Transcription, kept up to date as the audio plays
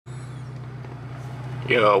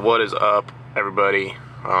Yo, what is up, everybody?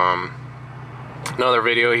 Another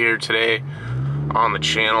video here today on the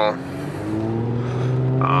channel.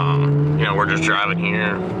 You know, we're just driving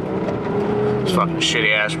here. It's fucking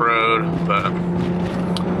shitty ass road, but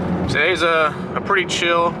today's a pretty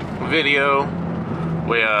chill video.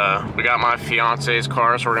 We got my fiance's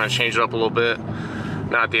car, so we're gonna change it up a little bit.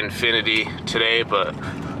 Not the Infinity today, but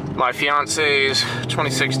my fiance's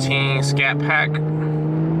 2016 Scatpack,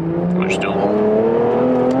 which dual.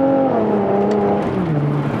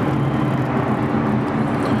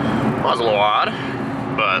 Was a little odd,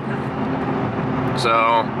 but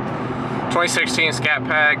so 2016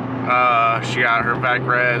 Scatpack. She got her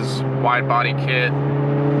Vicrez Widebody kit.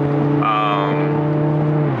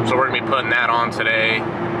 So we're gonna be putting that on today.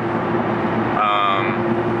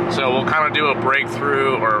 So we'll kind of do a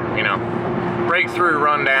breakthrough, or breakthrough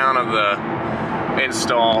rundown of the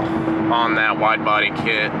install on that Widebody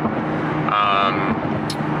kit.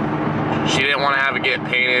 She didn't want to have it get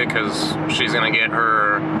painted because she's gonna get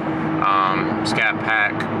her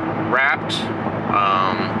Scarpack wrapped.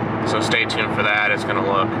 So stay tuned for that. It's gonna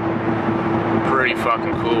look pretty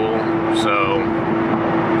fucking cool. So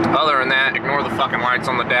other than that, ignore the fucking lights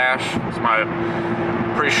on the dash. It's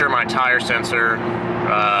pretty sure my tire sensor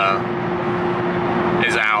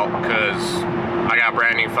is out because I got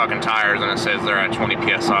brand new fucking tires and it says they're at 20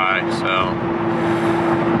 psi. So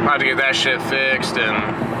I have to get that shit fixed, and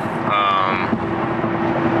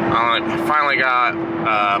I finally got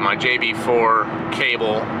my JB4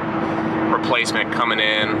 cable replacement coming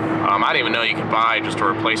in. I didn't even know you could buy just a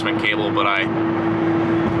replacement cable, but I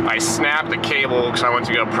snapped the cable because I went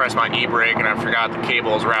to go press my e-brake and I forgot the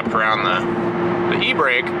cable was wrapped around the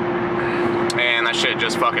e-brake, and that shit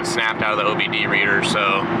just fucking snapped out of the OBD reader.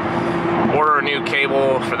 So order a new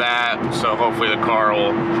cable for that, so hopefully the car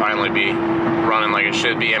will finally be running like it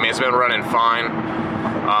should be. I mean, it's been running fine.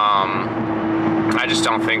 I just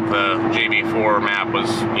don't think the JB4 map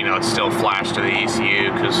was, it's still flashed to the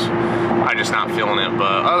ECU because I'm just not feeling it.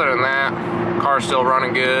 But other than that, car's still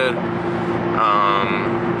running good.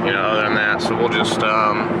 Other than that, so we'll just,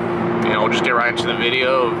 we'll just get right into the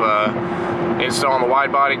video of installing the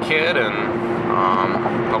Widebody kit, and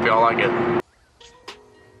hope y'all like it.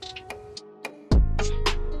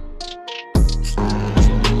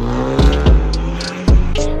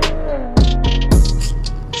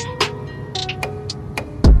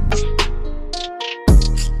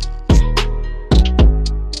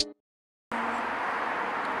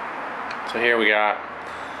 So here we got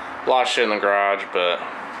a lot of shit in the garage, but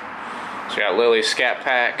so we got Lily's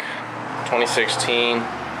Scatpack 2016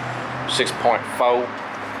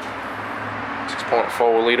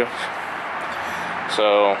 6.4 liter.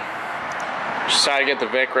 So decided to get the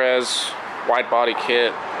Vicrez Widebody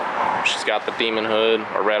kit. She's got the Demon hood,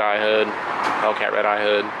 or Redeye hood, Hellcat Redeye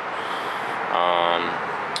hood.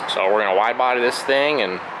 So we're gonna widebody this thing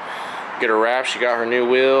and get her wrapped. She got her new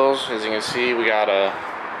wheels. As you can see, we got a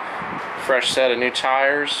fresh set of new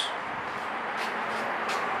tires.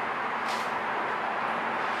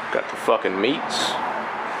 Got the fucking meats.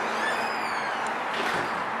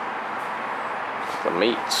 The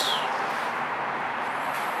meats.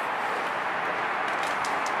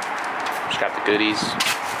 She's got the goodies.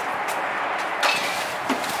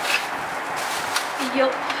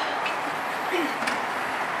 Yup.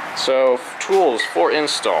 So, tools for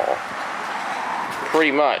install.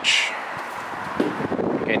 Pretty much.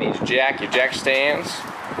 Okay, need your jack stands,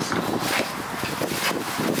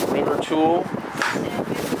 river tool,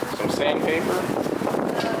 some sandpaper,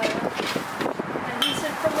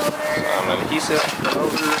 Adhesive promoter, some adhesive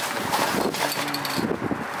promoter,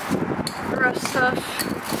 rough stuff,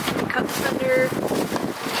 cut the fender,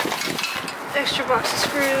 extra box of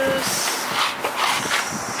screws,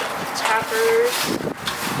 some tappers,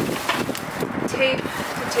 tape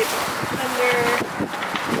to tape off the fender,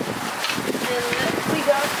 and we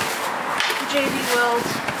got JB weld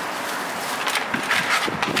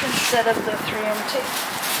instead of the 3M tape.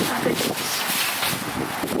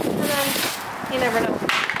 And then, you never know,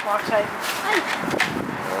 Loctite.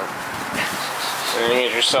 And you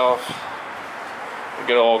get yourself a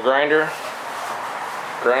good old grinding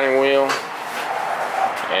wheel,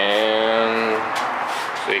 and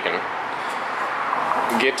so you can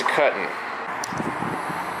get to cutting.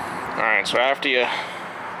 Alright, so after you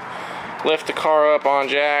lift the car up on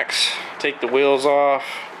jacks, take the wheels off.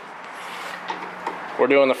 We're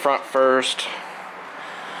doing the front first.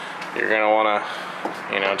 You're gonna wanna,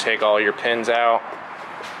 take all your pins out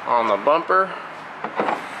on the bumper.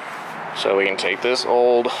 So we can take this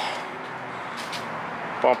old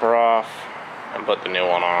bumper off and put the new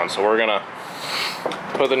one on. So we're gonna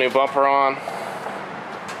put the new bumper on.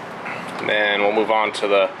 And then we'll move on to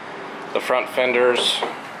the front fenders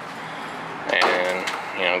and,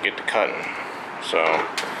 you know, get to cutting. So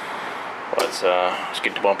let's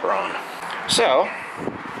get the bumper on. So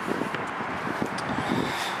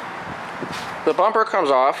the bumper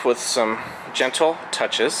comes off with some gentle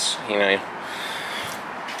touches. You know,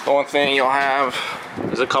 the one thing you'll have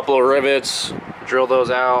is a couple of rivets. Drill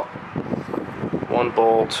those out, one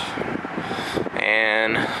bolt,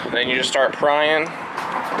 and then you just start prying.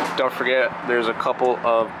 Don't forget there's a couple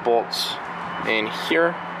of bolts in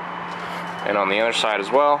here and on the other side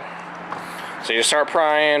as well. So you start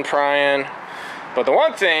prying, but the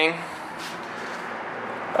one thing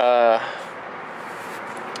that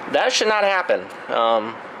should not happen.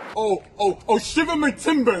 Oh, shiver my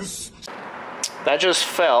timbers! That just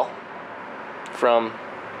fell from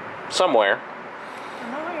somewhere.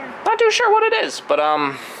 Not too sure what it is, but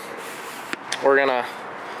we're gonna,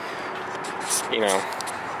 you know,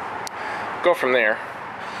 go from there.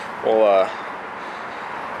 We'll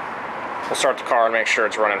start the car and make sure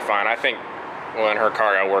it's running fine. I think when her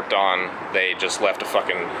car got worked on, they just left a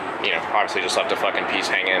fucking, you know, obviously just left a fucking piece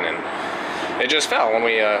hanging, and it just fell when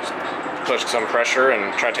we pushed some pressure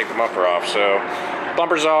and tried to take the bumper off. So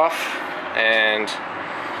bumper's off, and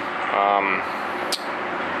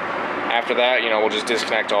after that, you know, we'll just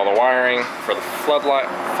disconnect all the wiring for the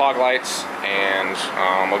fog lights, and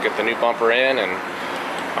we'll get the new bumper in and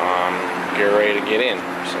get ready to get in.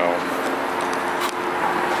 So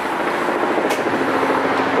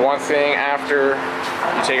the one thing after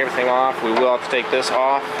you take everything off, we will have to take this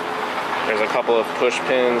off. There's a couple of push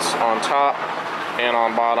pins on top and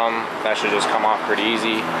on bottom. That should just come off pretty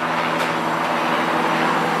easy.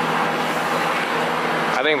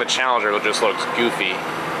 I think the Challenger just looks goofy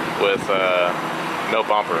with no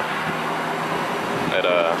bumper. It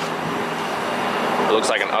looks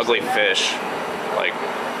like an ugly fish. Like,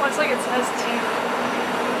 looks like it has teeth.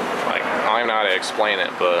 Like, I don't even know how to explain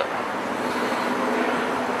it, but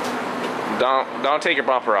don't take your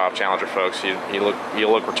bumper off, Challenger folks. You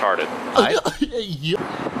look retarded.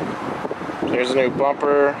 Here's a new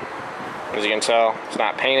bumper. As you can tell, it's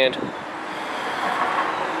not painted.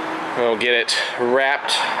 We'll get it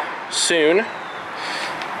wrapped soon.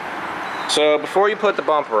 So before you put the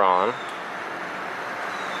bumper on,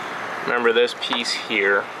 remember this piece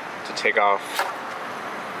here to take off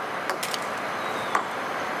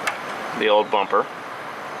the old bumper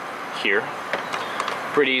here.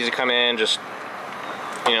 Pretty easy to come in, just,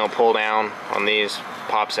 you know, pull down on these,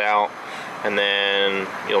 pops out, and then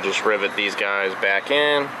you'll just rivet these guys back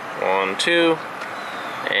in, 1, 2,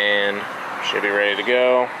 and should be ready to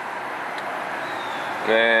go.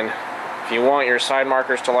 Then if you want your side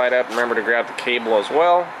markers to light up, remember to grab the cable as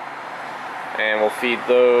well, and we'll feed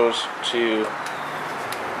those to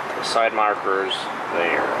the side markers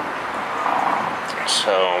there.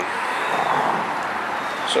 So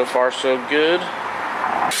far so good.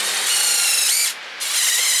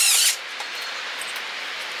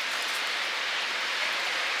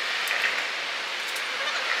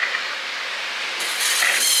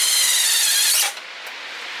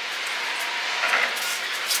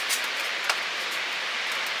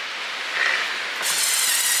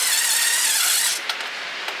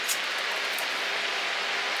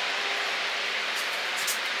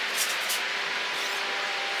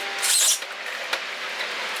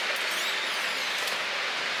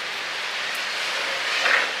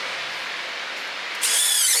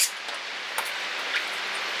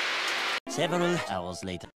 Several hours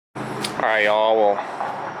later. Alright, y'all, well,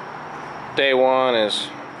 day one is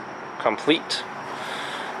complete.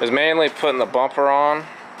 It's mainly putting the bumper on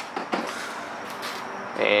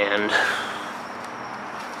and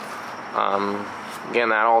getting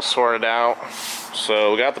that all sorted out.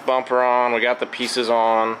 So we got the bumper on, we got the pieces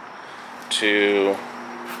on to,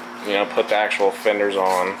 you know, put the actual fenders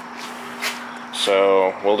on.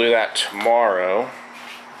 So we'll do that tomorrow.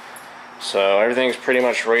 So everything's pretty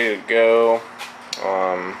much ready to go.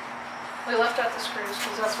 We left out the screws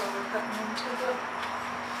because that's what we're putting into the...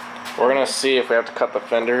 We're gonna see if we have to cut the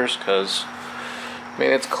fenders, because I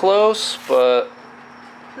mean it's close, but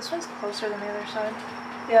this one's closer than the other side.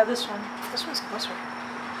 Yeah, this one's closer.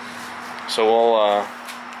 So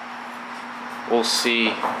we'll see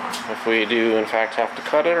if we do in fact have to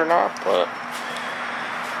cut it or not. But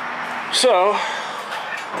so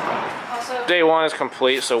Also, day one is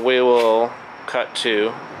complete, so we will cut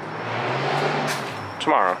to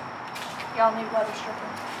tomorrow. y'all need weather stripping.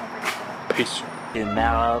 Don't forget that. Peace.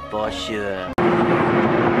 Tomorrow for sure.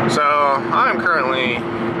 So I'm currently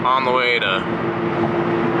on the way to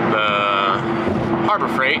the Harbor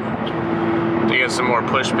Freight to get some more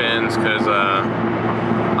push pins, because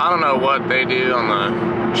I don't know what they do on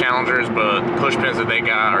the Challengers, but the push pins that they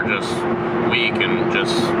got are just weak and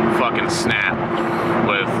just fucking snap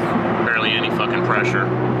with barely any fucking pressure.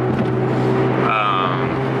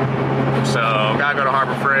 So gotta go to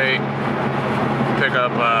Harbor Freight, pick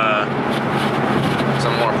up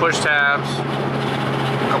some more push tabs,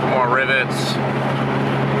 a couple more rivets,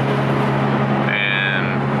 and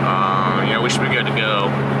you know, we should be good to go.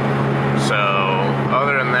 So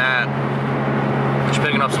other than that, just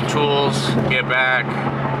picking up some tools, get back.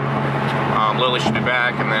 Lily should be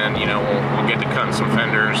back, and then, you know, we'll get to cutting some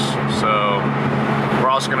fenders. So we're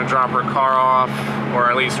also going to drop her car off,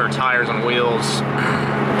 or at least her tires and wheels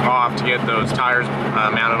off, to get those tires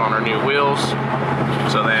mounted on her new wheels.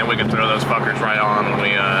 So then we can throw those fuckers right on when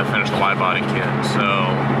we finish the wide body kit. So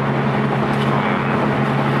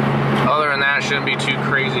other than that, shouldn't be too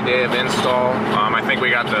crazy day of install. I think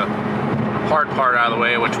we got the hard part out of the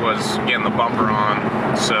way, which was getting the bumper on.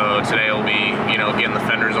 So today will be, you know, getting the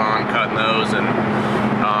fenders on, cutting those, and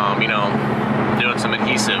you know, doing some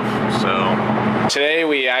adhesive. So today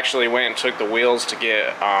we actually went and took the wheels to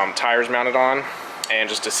get tires mounted on, and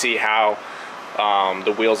just to see how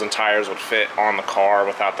the wheels and tires would fit on the car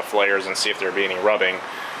without the flares, and see if there'd be any rubbing.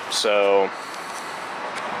 So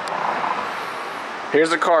here's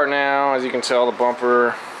the car now. As you can tell, the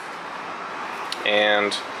bumper,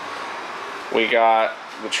 and we got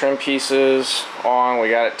the trim pieces on. We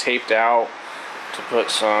got it taped out to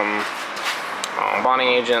put some bonding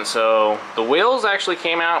agent. So the wheels actually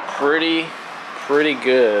came out pretty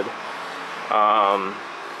good.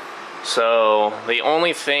 So the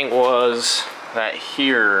only thing was that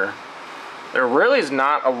here, there really is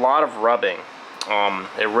not a lot of rubbing.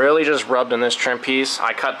 It really just rubbed in this trim piece.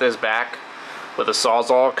 I cut this back with a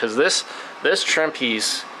Sawzall, because this trim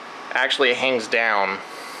piece actually hangs down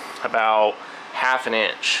about half an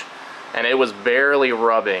inch, and it was barely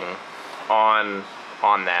rubbing on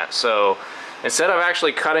that. So instead of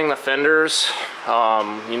actually cutting the fenders,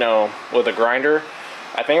 you know, with a grinder,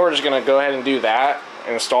 I think we're just gonna go ahead and do that,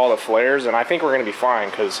 install the flares, and I think we're gonna be fine,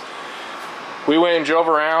 because we went and drove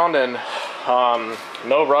around and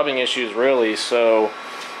no rubbing issues really. So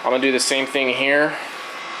I'm gonna do the same thing here.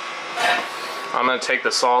 I'm gonna take the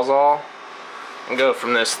Sawzall and go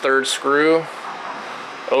from this third screw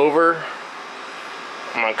over.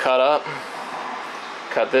 I'm gonna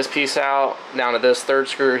cut this piece out down to this third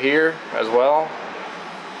screw here as well,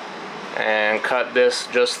 and cut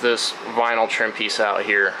just this vinyl trim piece out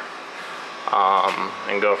here,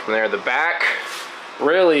 and go from there. The back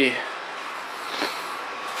really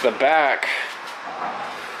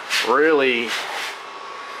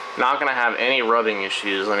not gonna have any rubbing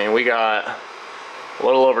issues. I mean, we got a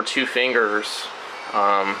little over 2 fingers.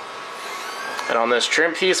 And on this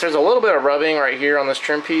trim piece, there's a little bit of rubbing right here on this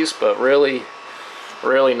trim piece, but really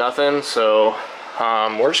nothing. So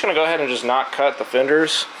we're just gonna go ahead and just not cut the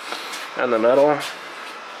fenders and the metal.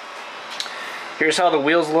 Here's how the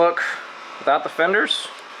wheels look without the fenders.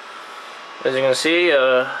 As you can see,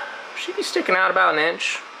 should be sticking out about 1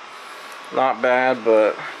 inch. Not bad,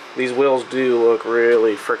 but these wheels do look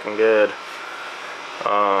really freaking good.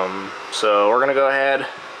 So we're gonna go ahead,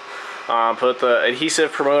 put the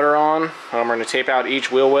adhesive promoter on. We're going to tape out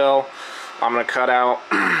each wheel well. I'm going to cut out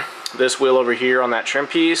this wheel over here on that trim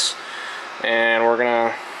piece, and we're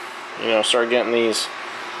going to, you know, start getting these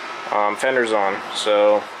fenders on.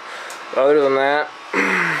 So other than that,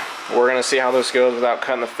 we're going to see how this goes without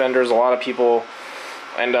cutting the fenders. A lot of people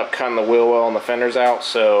end up cutting the wheel well and the fenders out,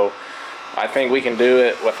 so I think we can do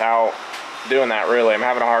it without doing that really. I'm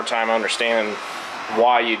having a hard time understanding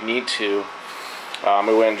why you'd need to.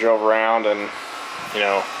 We went and drove around and, you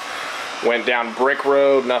know, went down brick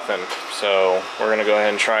road, nothing. So we're gonna go ahead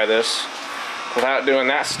and try this without doing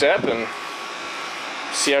that step and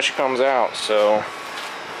see how she comes out. So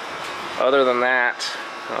other than that,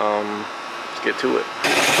 let's get to it.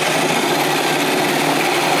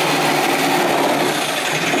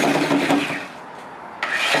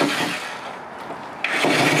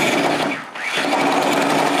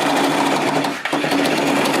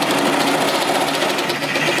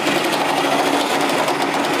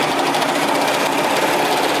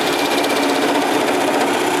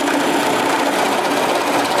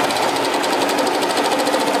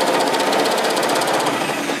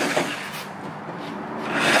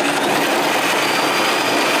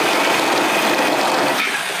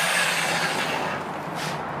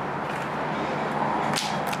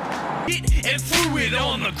 And threw it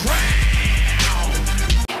on the ground.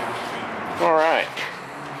 Alright.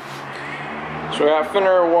 So we got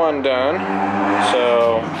fender 1 done.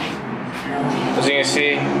 So as you can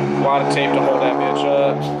see, A lot of tape to hold that bitch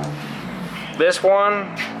up. This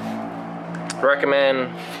one,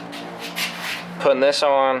 recommend putting this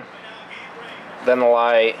on, then the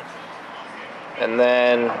light, and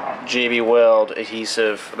then JB Weld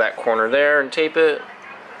adhesive that corner there and tape it,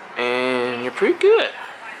 and you're pretty good.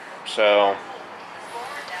 So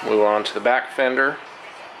move on to the back fender.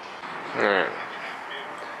 Alright,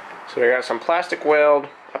 so we got some plastic weld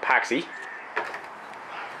epoxy.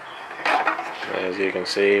 As you can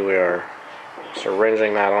see, we are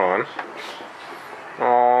syringing that on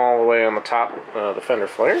all the way on the top of the fender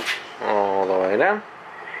flare, all the way down.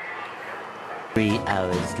 3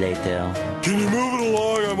 hours later. Can you move it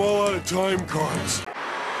along? I'm all out of time cards.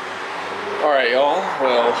 Alright, y'all.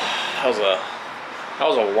 Well, that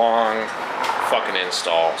was a long fucking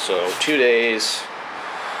install. So 2 days,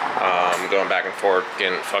 going back and forth,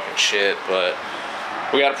 getting fucking shit, but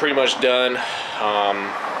we got it pretty much done.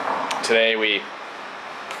 Today we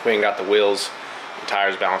got the wheels and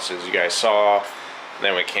tires balanced, as you guys saw. And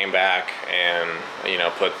then we came back and, you know,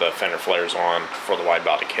 put the fender flares on for the wide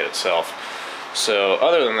body kit itself. So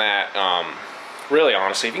other than that, really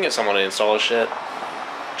honestly, if you can get someone to install this shit,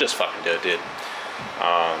 just fucking do it, dude.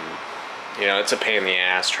 You know, it's a pain in the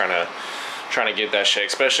ass trying to get that shit,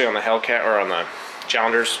 especially on the Hellcat or on the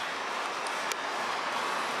Challengers.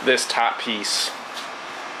 This top piece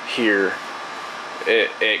here,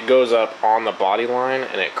 it goes up on the body line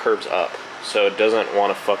and it curves up, so it doesn't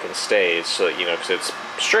want to fucking stay. So, you know, because it's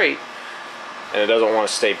straight and it doesn't want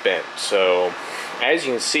to stay bent. So as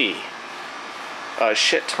you can see, a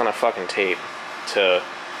shit ton of fucking tape to,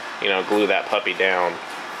 you know, glue that puppy down.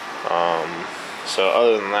 So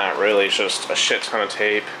other than that, really it's just a shit ton of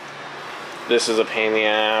tape. This is a pain in the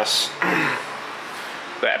ass.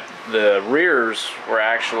 That the rears were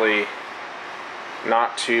actually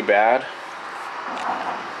not too bad.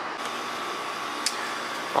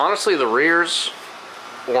 Honestly, the rears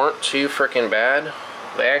weren't too freaking bad.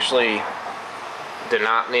 They actually did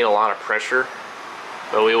not need a lot of pressure,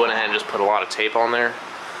 but we went ahead and just put a lot of tape on there.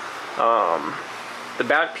 The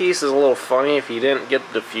back piece is a little funny. If you didn't get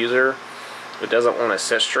the diffuser, it doesn't want to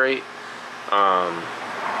sit straight.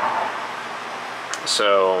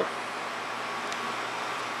 So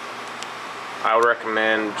I would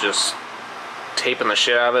recommend just taping the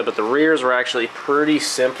shit out of it, but the rears were actually pretty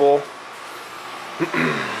simple. We'll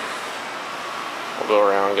go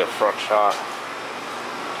around and get a front shot.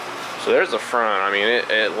 So there's the front. I mean,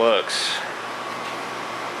 it looks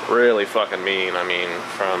really fucking mean. I mean,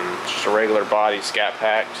 from just a regular body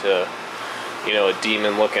Scatpack to, you know, a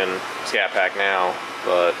demon looking Scatpack now,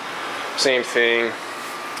 but same thing.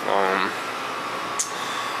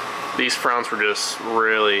 These fronts were just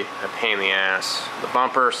really a pain in the ass. The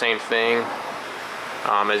bumper, same thing.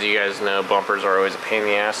 As you guys know, bumpers are always a pain in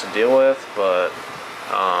the ass to deal with, but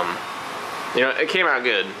you know, it came out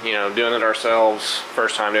good. You know, doing it ourselves,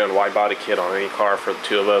 first time doing a wide body kit on any car for the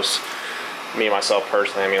two of us. Me and myself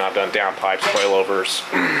personally, I mean, I've done downpipes, coilovers,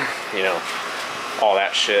 you know, all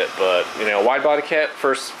that shit. But you know, wide body kit,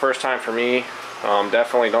 first time for me.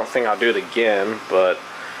 Definitely don't think I'll do it again, but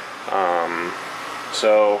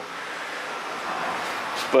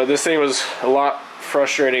but this thing was a lot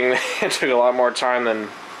frustrating. It took a lot more time than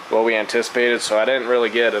what we anticipated, so I didn't really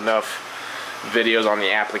get enough videos on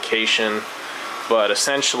the application. But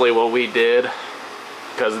essentially what we did,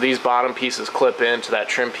 because these bottom pieces clip into that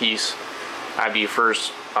trim piece after you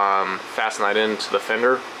first fasten that into the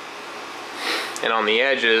fender, and on the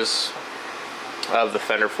edges of the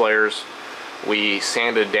fender flares we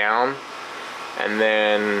sanded down, and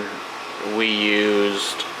then we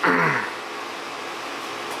used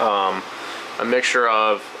a mixture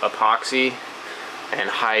of epoxy and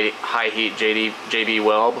high heat JB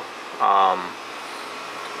Weld.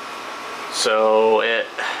 So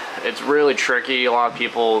it's really tricky. A lot of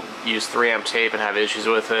people use 3M tape and have issues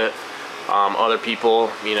with it. Other people,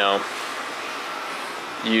 you know,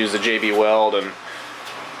 use the JB Weld and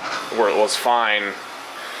where it was fine.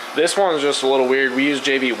 This one's just a little weird. We used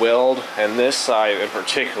JB Weld, and this side in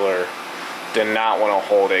particular did not want to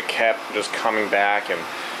hold. It kept just coming back, and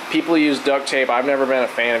people use duct tape. I've never been a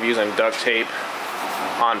fan of using duct tape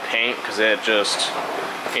on paint because it just,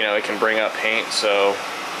 you know, it can bring up paint. So,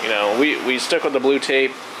 you know, we stuck with the blue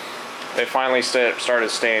tape. They finally started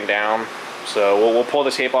staying down. So we'll pull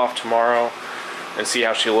the tape off tomorrow and see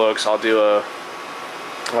how she looks. I'll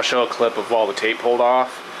show a clip of all the tape pulled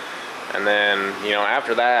off, and then, you know,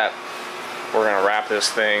 after that we're gonna wrap this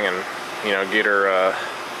thing and, you know, get her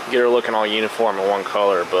looking all uniform in one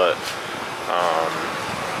color. But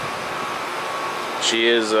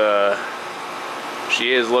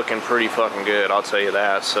she is looking pretty fucking good, I'll tell you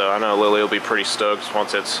that. So I know Lily will be pretty stoked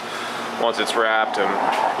once it's wrapped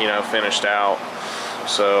and, you know, finished out.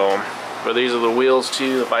 So, but these are the wheels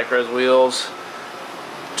too, the Vicrez wheels.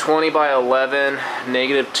 20 by 11,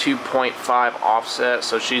 negative 2.5 offset,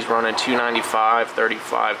 so she's running 295,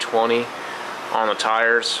 35, 20 on the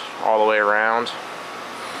tires all the way around.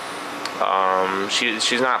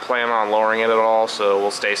 She's not planning on lowering it at all, so we'll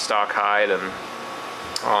stay stock height and,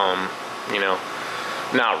 you know,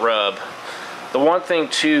 not rub. The one thing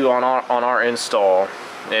too on our install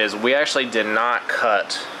is we actually did not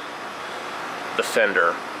cut the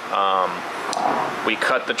fender. We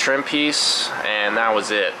cut the trim piece and that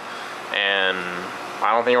was it, and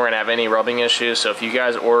I don't think we're gonna have any rubbing issues. So if you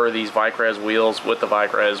guys order these Vicrez wheels with the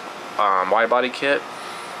Vicrez Widebody kit,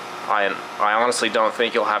 I honestly don't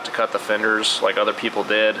think you'll have to cut the fenders like other people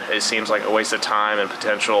did. It seems like a waste of time and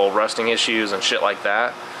potential rusting issues and shit like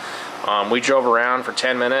that. We drove around for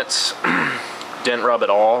 10 minutes, didn't rub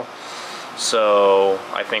at all. So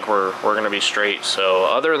I think we're gonna be straight. So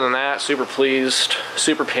other than that, super pleased.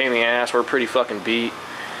 Super pain in the ass. We're pretty fucking beat,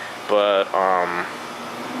 but I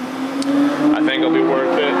think it'll be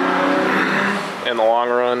worth it in the long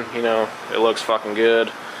run. You know, it looks fucking good,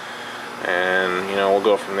 and you know, we'll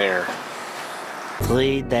go from there.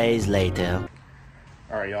 3 days later.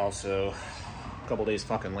 All right, y'all. So a couple days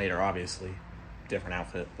fucking later, obviously, different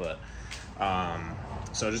outfit, but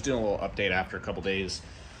so just doing a little update after a couple days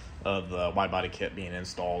of the Widebody kit being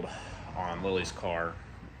installed on Lily's car.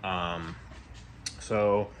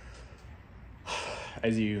 So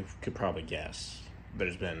as you could probably guess,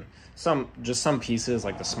 there's been some pieces,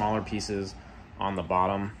 like the smaller pieces on the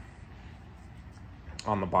bottom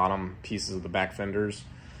pieces of the back fenders,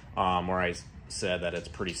 where I said that it's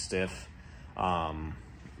pretty stiff. You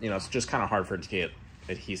know, it's just kind of hard for it to get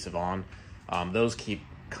adhesive on. Those keep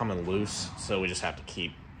coming loose, so we just have to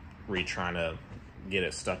keep retrying to get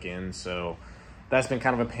it stuck in. So that's been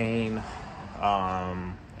kind of a pain,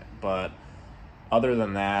 but other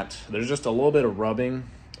than that, there's just a little bit of rubbing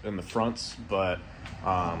in the fronts, but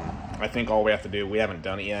I think all we have to do, we haven't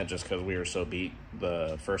done it yet just because we were so beat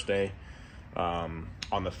the first day, on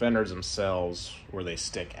the fenders themselves where they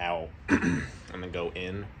stick out and then go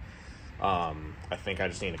in. I think I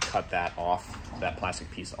just need to cut that off, that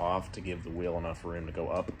plastic piece off, to give the wheel enough room to go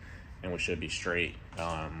up, and we should be straight,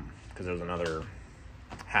 because there's another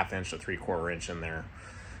 1/2 inch to 3/4 inch in there.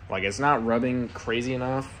 Like, it's not rubbing crazy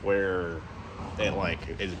enough where it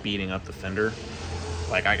like is beating up the fender.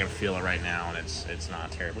 Like, I can feel it right now, and it's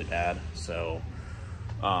not terribly bad. So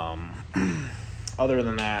other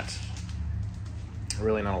than that,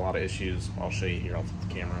 really not a lot of issues. I'll show you here. I'll flip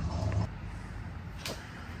the camera.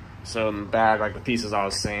 So in the bag, like the pieces I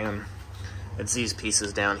was saying, it's these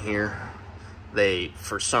pieces down here. They,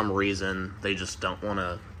 for some reason, they just don't want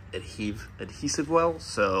to adhesive well,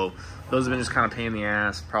 so those have been just kind of pain in the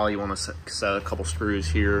ass. Probably want to set a couple screws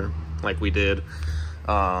here like we did,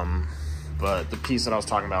 but the piece that I was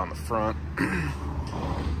talking about in the front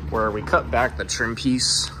where we cut back the trim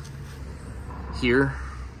piece here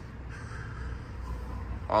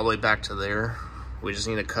all the way back to there, we just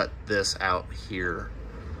need to cut this out here.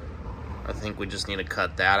 I think we just need to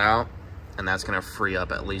cut that out, and that's going to free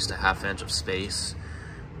up at least a 1/2 inch of space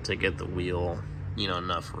to get the wheel, you know,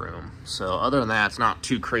 enough room. So other than that, it's not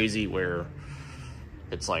too crazy where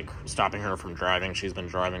it's like stopping her from driving. She's been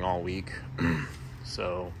driving all week.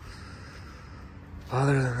 So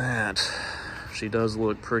other than that, she does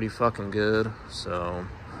look pretty fucking good. So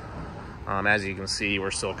as you can see,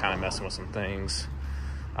 we're still kind of messing with some things.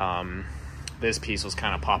 This piece was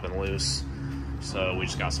kind of popping loose, so we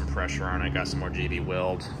just got some pressure on it, got some more GB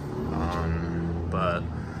weld, but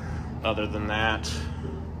other than that,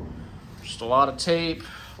 just a lot of tape,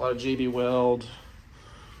 a lot of GB weld,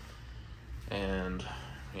 and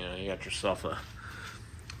you know, you got yourself a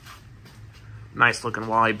nice looking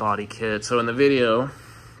Widebody kit. So in the video,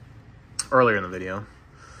 earlier in the video,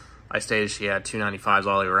 I stated she had 295s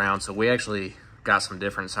all the way around, so we actually got some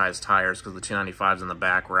different size tires because the 295s in the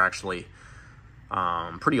back were actually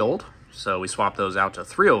pretty old. So we swapped those out to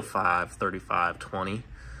 305, 35, 20.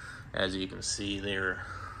 As you can see, there are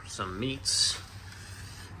some meats.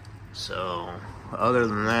 So other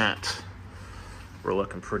than that, we're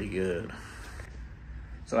looking pretty good.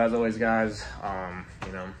 So as always, guys,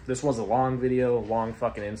 you know, this was a long video, long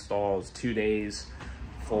fucking install. It was 2 days,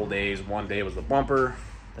 full days. One day was the bumper,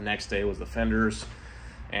 the next day was the fenders,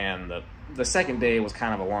 and the second day was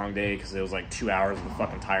kind of a long day because it was like 2 hours of the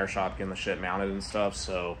fucking tire shop getting the shit mounted and stuff.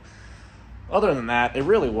 So other than that, it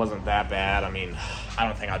really wasn't that bad. I mean, I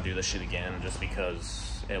don't think I'd do this shit again just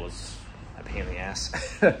because it was a pain in the ass.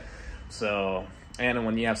 So And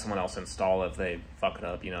when you have someone else install, if they fuck it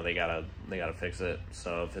up, you know, they gotta fix it.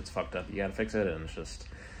 So if it's fucked up, you gotta fix it, and it's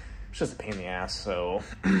just a pain in the ass. So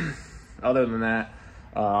other than that,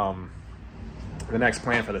 the next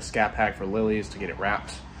plan for the Scatpack for Lily is to get it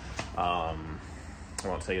wrapped. I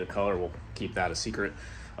won't tell you the color. We'll keep that a secret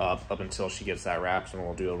up until she gets that wrapped, and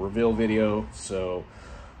we'll do a reveal video. So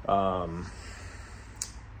other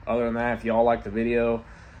than that, if y'all like the video,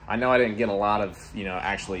 I know I didn't get a lot of, you know,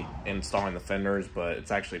 actually installing the fenders, but it's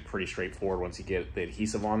actually pretty straightforward. Once you get the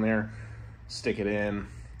adhesive on there, stick it in,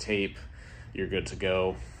 tape, you're good to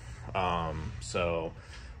go. So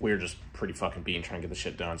we were just pretty fucking beaten trying to get the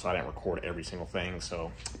shit done, so I didn't record every single thing.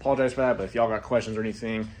 So apologize for that, but if y'all got questions or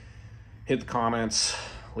anything, hit the comments,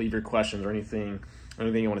 leave your questions or anything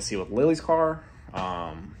you want to see with Lily's car.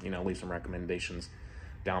 You know, leave some recommendations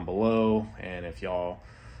down below. And if y'all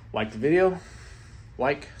like the video,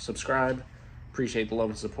 like, subscribe. Appreciate the love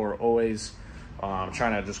and support always. I'm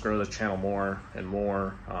trying to just grow this channel more and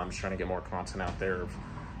more. I'm just trying to get more content out there of,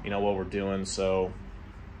 you know, what we're doing. So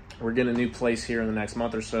we're getting a new place here in the next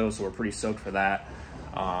month or so we're pretty stoked for that.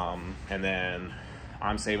 And then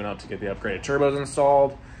I'm saving up to get the upgraded turbos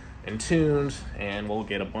installed and tuned, and we'll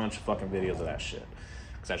get a bunch of fucking videos of that shit,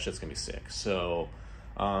 because that shit's gonna be sick. So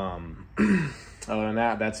other than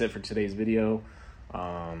that, that's it for today's video.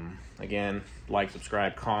 Again, like,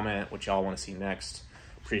 subscribe, comment what y'all want to see next.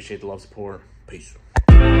 Appreciate the love, support. Peace.